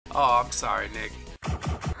Oh, I'm sorry, Nick.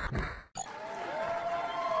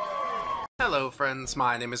 Hello friends,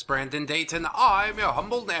 my name is Brandon Dayton, I'm your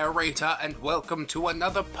humble narrator, and welcome to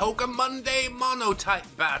another Pokémon Day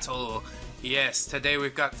Monotype battle. Yes, today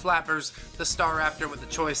we've got Flappers, the Staraptor with the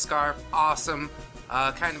Choice Scarf, awesome,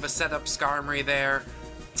 kind of a setup Skarmory there.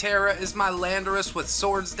 Terra is my Landorus with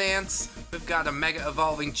Swords Dance. We've got a Mega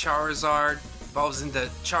Evolving Charizard, evolves into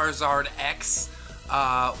Charizard X.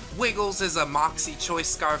 Wiggles is a Moxie Choice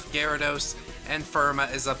Scarf Gyarados, and Firma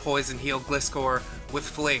is a Poison Heal Gliscor with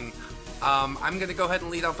Fling. I'm gonna go ahead and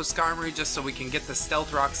lead off with Skarmory just so we can get the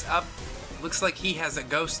Stealth Rocks up. Looks like he has a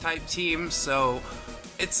Ghost type team, so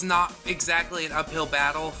it's not exactly an uphill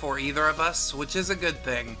battle for either of us, which is a good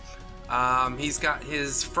thing. He's got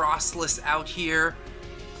his Frostless out here.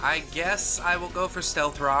 I guess I will go for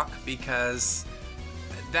Stealth Rock because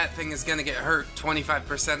that thing is gonna get hurt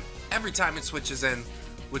 25% every time it switches in,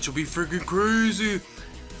 which will be freaking crazy.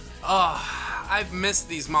 I've missed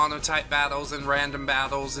these Monotype battles and random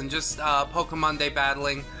battles and just Pokemon Day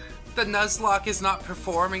battling. The Nuzlocke is not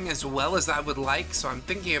performing as well as I would like, so I'm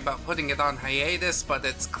thinking about putting it on hiatus, but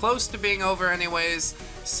it's close to being over anyways,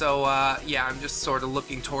 so yeah, I'm just sort of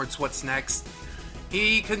looking towards what's next.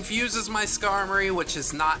 He confuses my Skarmory, which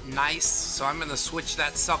is not nice, so I'm going to switch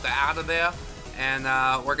that sucker out of there, and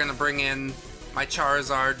we're going to bring in my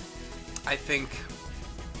Charizard. I think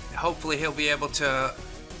hopefully he'll be able to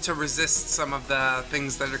resist some of the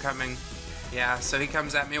things that are coming. Yeah, so he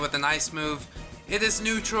comes at me with a nice move. It is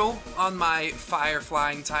neutral on my Fire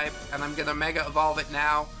Flying type, and I'm gonna Mega Evolve it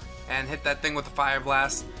now and hit that thing with a Fire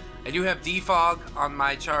Blast. I do have Defog on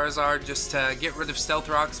my Charizard just to get rid of Stealth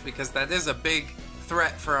Rocks because that is a big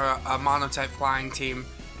threat for a Monotype flying team.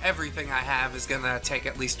 Everything I have is gonna take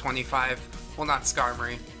at least 25. Well, not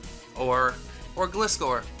Skarmory, or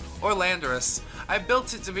Gliscor, or Landorus. I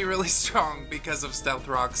built it to be really strong because of Stealth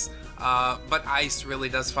Rocks, but Ice really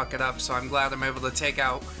does fuck it up, so I'm glad I'm able to take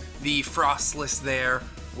out the Frostless there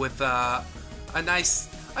with a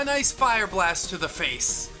nice Fire Blast to the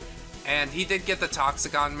face. And he did get the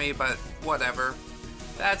Toxic on me, but whatever.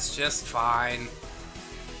 That's just fine.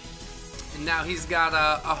 And now he's got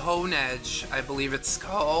a Honedge, I believe it's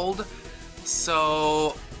called.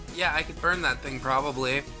 So, yeah, I could burn that thing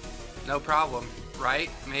probably. No problem, right?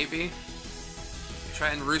 Maybe? Try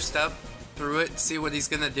and roost up through it, see what he's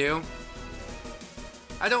gonna do.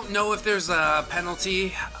 I don't know if there's a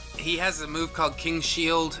penalty. He has a move called King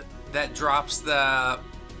Shield that drops the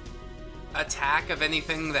attack of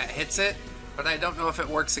anything that hits it, but I don't know if it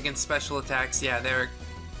works against special attacks. Yeah, there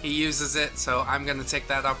he uses it, so I'm gonna take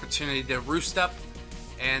that opportunity to roost up,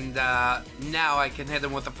 and now I can hit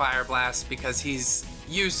him with a Fire Blast because he's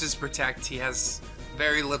used his Protect. He has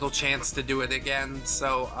very little chance to do it again,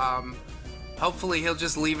 so hopefully he'll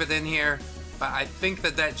just leave it in here, but I think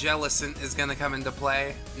that Jellicent is gonna come into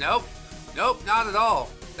play. Nope, not at all.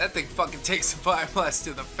 That thing fucking takes a Fire Blast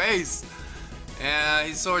to the face. And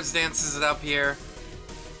he Swords Dances it up here,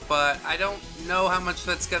 but I don't know how much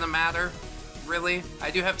that's gonna matter, really.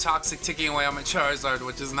 I do have Toxic ticking away on my Charizard,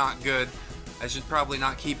 which is not good. I should probably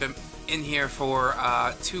not keep him in here for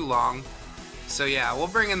too long. So yeah, we'll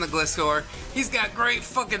bring in the Gliscor. He's got great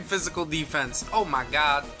fucking physical defense. Oh my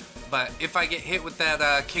god. But if I get hit with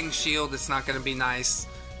that King Shield, it's not gonna be nice.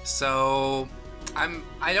 So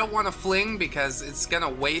I don't want to Fling because it's gonna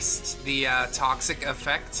waste the toxic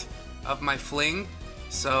effect of my Fling.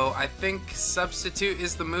 So I think Substitute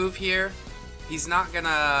is the move here. He's not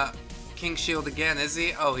gonna King Shield again, is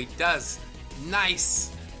he? Oh, he does.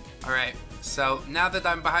 Nice. All right. So now that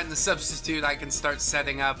I'm behind the Substitute, I can start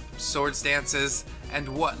setting up Swords Dances and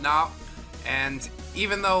whatnot. And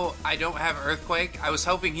even though I don't have Earthquake, I was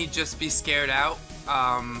hoping he'd just be scared out.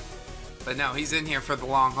 But no, he's in here for the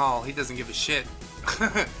long haul. He doesn't give a shit.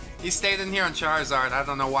 He stayed in here on Charizard. I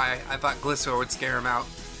don't know why. I thought Gliscor would scare him out.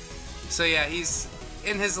 So yeah, he's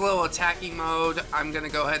in his little attacking mode. I'm going to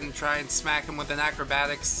go ahead and try and smack him with an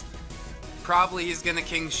Acrobatics. Probably he's going to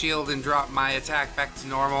King Shield and drop my attack back to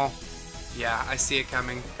normal. Yeah, I see it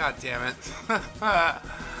coming. God damn it.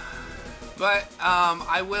 But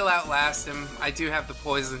I will outlast him. I do have the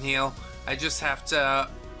Poison Heal. I just have to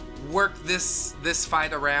work this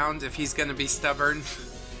fight around if he's going to be stubborn.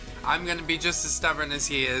 I'm going to be just as stubborn as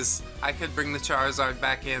he is. I could bring the Charizard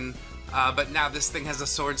back in, but now this thing has a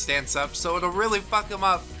Swords Dance up, so it'll really fuck him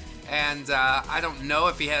up. And I don't know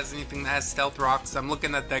if he has anything that has Stealth Rocks. I'm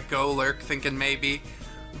looking at that Golurk thinking maybe.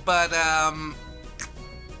 But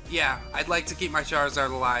yeah, I'd like to keep my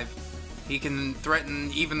Charizard alive. He can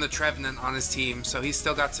threaten even the Trevenant on his team, so he's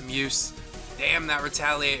still got some use. Damn, that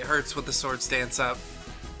Retaliate hurts with the Swords Dance up.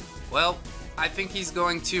 Well, I think he's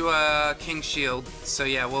going to King Shield. So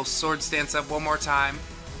yeah, we'll Sword Stance up one more time.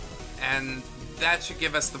 And that should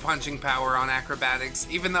give us the punching power on Acrobatics.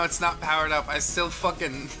 Even though it's not powered up, I still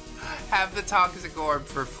fucking have the Toxic Orb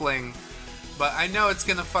for Fling. But I know it's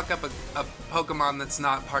gonna fuck up a Pokemon that's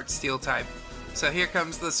not part Steel type. So here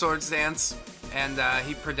comes the Sword Stance. And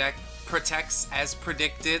he protects as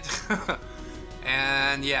predicted.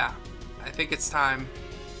 And yeah, I think it's time.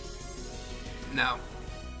 No.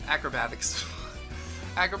 Acrobatics.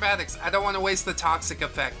 Acrobatics. I don't want to waste the toxic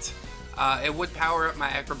effect. It would power up my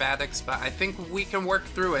acrobatics, but I think we can work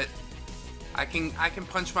through it. I can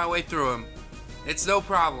punch my way through him. It's no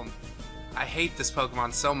problem. I hate this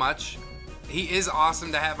Pokemon so much. He is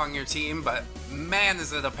awesome to have on your team, but man,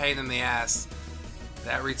 is it a pain in the ass.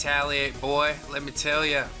 That Retaliate, boy, let me tell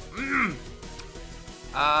you.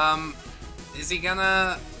 Is he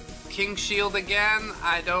gonna King Shield again?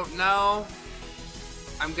 I don't know.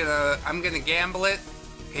 I'm gonna gamble it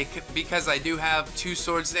because I do have 2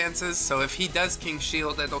 Sword Stances. So if he does King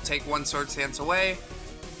Shield, it'll take 1 Sword Stance away.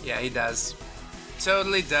 Yeah, he does.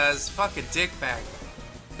 Totally does. Fucking dickbag.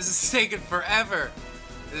 This is taking forever.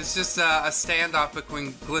 It's just a standoff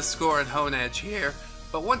between Gliscor and Honedge here.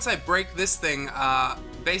 But once I break this thing,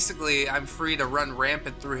 basically I'm free to run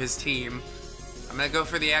rampant through his team. I'm gonna go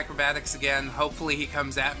for the acrobatics again. Hopefully he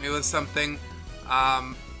comes at me with something.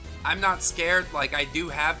 I'm not scared. Like, I do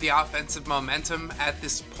have the offensive momentum at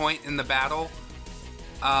this point in the battle.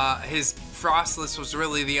 His Frostless was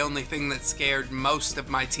really the only thing that scared most of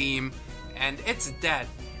my team. And it's dead.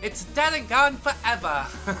 It's dead and gone forever.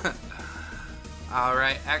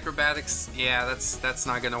 Alright, acrobatics. Yeah, that's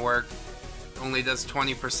not gonna work. Only does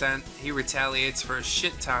 20%. He retaliates for a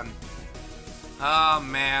shit ton. Oh,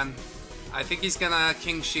 man. I think he's gonna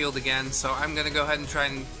King Shield again, so I'm gonna go ahead and try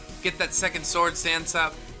and get that second Sword Stance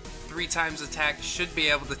up. 3 times attack should be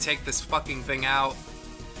able to take this fucking thing out.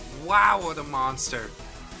 Wow, what a monster.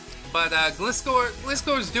 But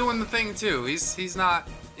Gliscor's doing the thing too. He's not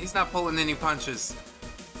pulling any punches.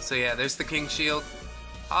 So yeah, there's the King Shield.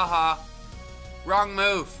 Haha. Wrong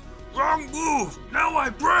move. Wrong move. Now I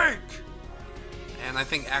break. And I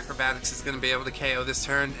think Acrobatics is going to be able to KO this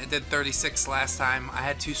turn. It did 36 last time. I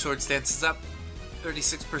had 2 Sword Stances up.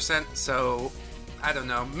 36%, so I don't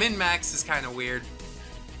know. Min-max is kind of weird.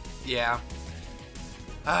 Yeah.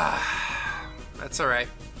 That's alright.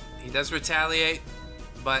 He does retaliate,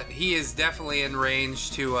 but he is definitely in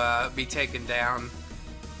range to be taken down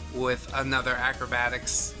with another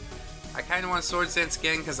Acrobatics. I kind of want Sword Stance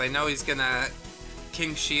again because I know he's going to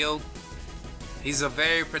King Shield. He's a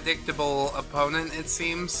very predictable opponent, it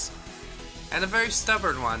seems, and a very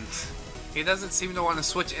stubborn one. He doesn't seem to want to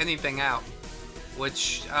switch anything out,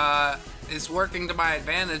 which is working to my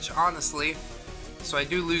advantage, honestly. So I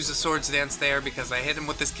do lose the Sword Stance there because I hit him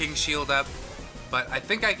with this King Shield up, but I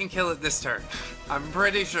think I can kill it this turn. I'm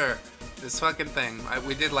pretty sure. This fucking thing.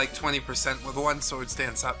 We did like 20% with 1 Sword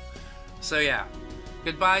Stance up. So yeah.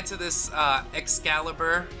 Goodbye to this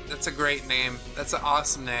Excalibur. That's a great name. That's an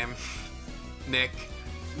awesome name. Nick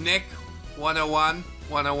 101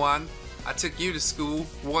 101. I took you to school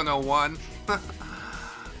 101.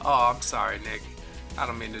 Oh, I'm sorry, Nick. I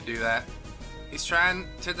don't mean to do that. He's trying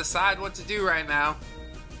to decide what to do right now.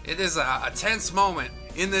 It is a tense moment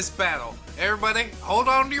in this battle. Everybody, hold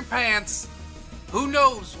on to your pants. Who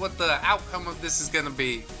knows what the outcome of this is gonna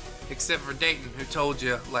be? Except for Dayton, who told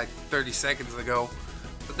you like 30 seconds ago.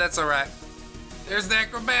 But that's alright. There's the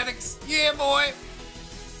acrobatics. Yeah, boy!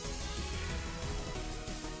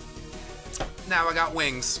 Now I got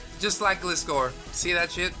wings, just like Gliscor. See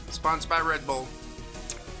that shit? Sponsored by Red Bull.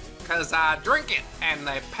 Cause I drink it and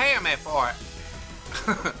they pay me for it.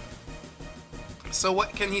 So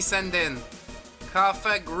what can he send in?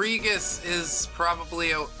 Cofagrigus is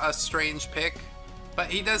probably a strange pick, but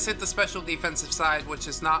he does hit the special defensive side, which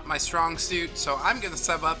is not my strong suit, so I'm gonna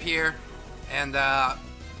sub up here. And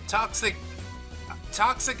Toxic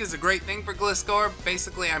is a great thing for Gliscor.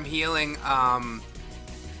 Basically I'm healing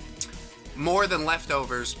more than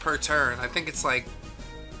leftovers per turn. I think it's like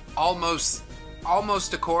almost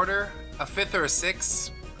a quarter, a fifth or a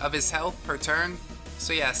sixth of his health per turn.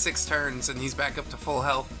 So yeah, 6 turns and he's back up to full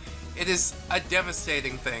health. It is a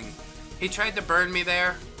devastating thing. He tried to burn me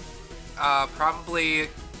there, probably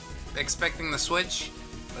expecting the switch,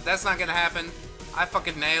 but that's not gonna happen. I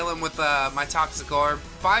fucking nail him with my Toxic Orb.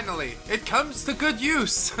 Finally, it comes to good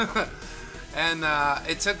use. And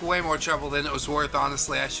it took way more trouble than it was worth,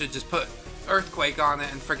 honestly. I should just put Earthquake on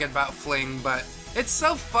it and forget about Fling, but it's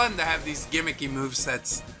so fun to have these gimmicky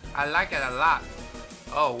movesets. I like it a lot.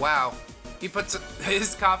 Oh, wow.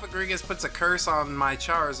 His Cofagrigus puts a curse on my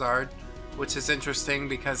Charizard, which is interesting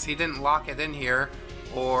because he didn't lock it in here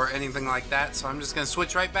or anything like that. So I'm just going to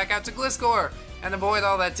switch right back out to Gliscor and avoid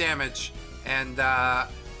all that damage. And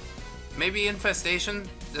maybe Infestation.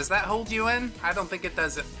 Does that hold you in? I don't think it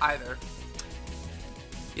does it either.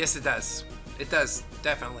 Yes, it does. It does,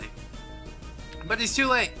 definitely. But he's too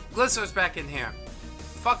late. Gliscor's back in here.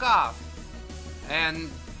 Fuck off. And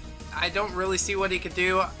I don't really see what he could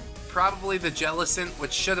do. Probably the Jellicent,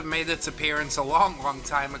 which should have made its appearance a long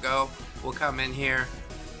time ago, will come in here.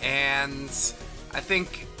 And I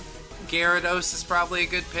think Gyarados is probably a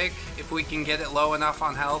good pick if we can get it low enough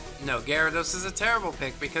on health. No, Gyarados is a terrible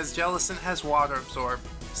pick because Jellicent has Water Absorb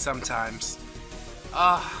sometimes.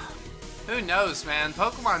 Who knows, man?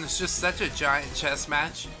 Pokemon is just such a giant chess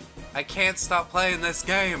match. I can't stop playing this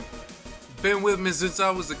game. Been with me since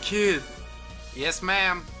I was a kid. Yes,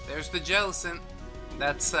 ma'am. There's the Jellicent.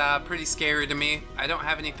 That's pretty scary to me. I don't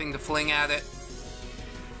have anything to fling at it.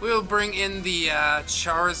 We'll bring in the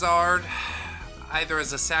Charizard, either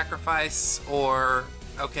as a sacrifice or...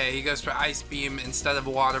 Okay, he goes for Ice Beam instead of a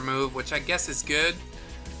Water move, which I guess is good.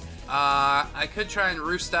 I could try and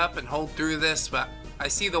roost up and hold through this, but I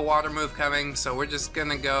see the Water move coming, so we're just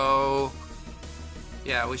gonna go...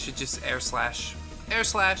 Yeah, we should just Air Slash. Air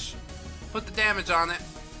Slash. Put the damage on it.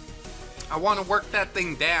 I want to work that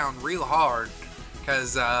thing down real hard,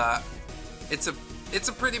 because it's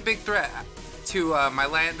a pretty big threat to my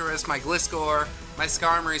Landorus, my Gliscor. My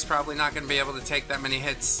Skarmory's probably not going to be able to take that many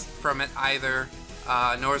hits from it either,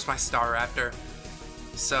 nor is my Staraptor.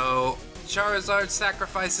 So Charizard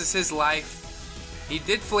sacrifices his life. He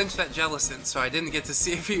did flinch that Jellicent, so I didn't get to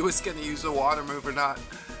see if he was going to use a Water move or not.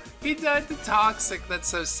 He died to Toxic. That's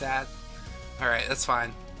so sad. Alright, that's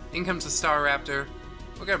fine. In comes the Staraptor.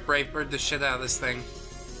 We're gonna Brave Bird the shit out of this thing.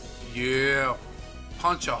 Yeah.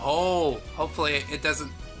 Punch a hole. Hopefully it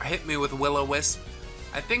doesn't hit me with Will-O-Wisp.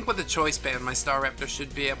 I think with the Choice Band, my Staraptor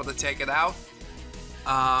should be able to take it out.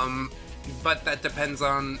 But that depends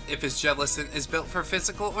on if his Jellicent is built for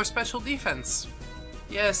physical or special defense.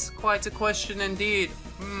 Yes, quite a question indeed.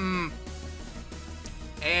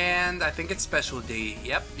 And I think it's Special D.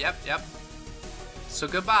 Yep. So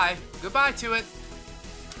goodbye. Goodbye to it.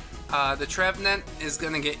 The Trevenant is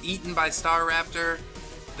going to get eaten by Staraptor.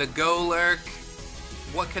 The Golurk.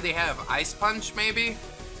 What could he have? Ice Punch, maybe?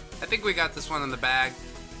 I think we got this one in the bag.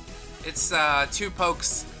 It's 2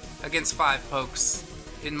 pokes against 5 pokes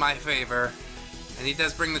in my favor. And he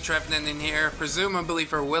does bring the Trevenant in here, presumably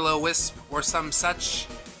for Will-O-Wisp or some such.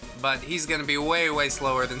 But he's going to be way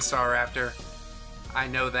slower than Staraptor. I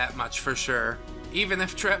know that much for sure. Even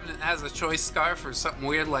if Trevenant has a Choice Scarf or something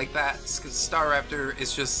weird like that, Staraptor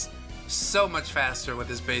is just so much faster with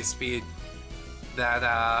his base speed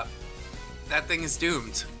that that thing is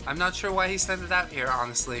doomed. I'm not sure why he sent it out here,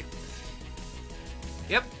 honestly.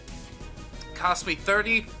 Yep. Cost me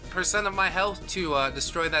 30% of my health to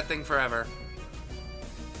destroy that thing forever.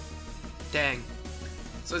 Dang.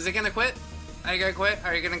 So is he gonna quit? Are you gonna quit?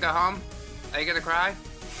 Are you gonna go home? Are you gonna cry?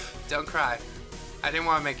 Don't cry. I didn't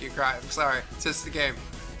want to make you cry. I'm sorry. It's just a game.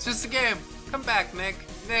 It's just a game. Come back, Nick.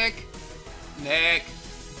 Nick.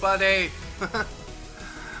 Buddy.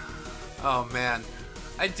 Oh, man.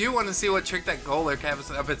 I do want to see what trick that Golurk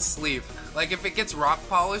has up its sleeve. Like, if it gets rock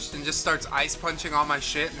polished and just starts ice punching all my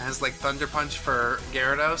shit and has, like, Thunder Punch for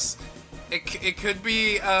Gyarados, it could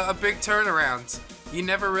be a big turnaround. You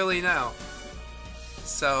never really know.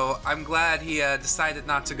 So, I'm glad he decided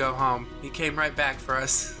not to go home. He came right back for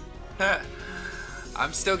us.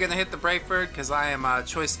 I'm still gonna hit the Brave Bird because I am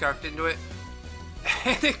Choice Scarfed into it.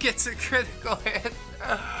 And it gets a critical hit.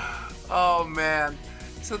 Oh man.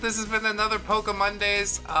 So this has been another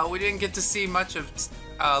Pokemondays. We didn't get to see much of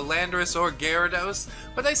Landorus or Gyarados,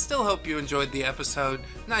 but I still hope you enjoyed the episode.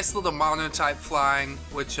 Nice little Monotype flying,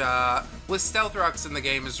 which with Stealth Rocks in the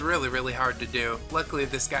game is really hard to do. Luckily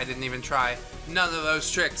this guy didn't even try none of those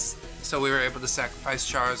tricks, so we were able to sacrifice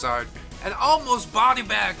Charizard and almost body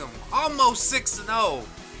bag him. Almost 6-0.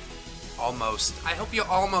 Almost. I hope you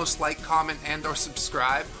almost like, comment, and or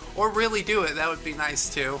subscribe. Or really do it. That would be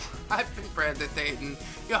nice too. I've been Brandon Dayton,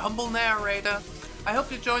 your humble narrator. I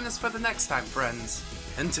hope you join us for the next time, friends.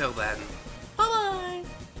 Until then. Bye-bye.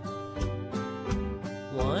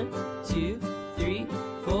 1, 2, 3,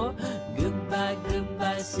 4.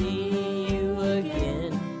 Goodbye, see you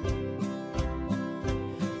again.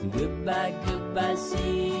 Goodbye,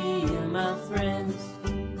 see you, my friends.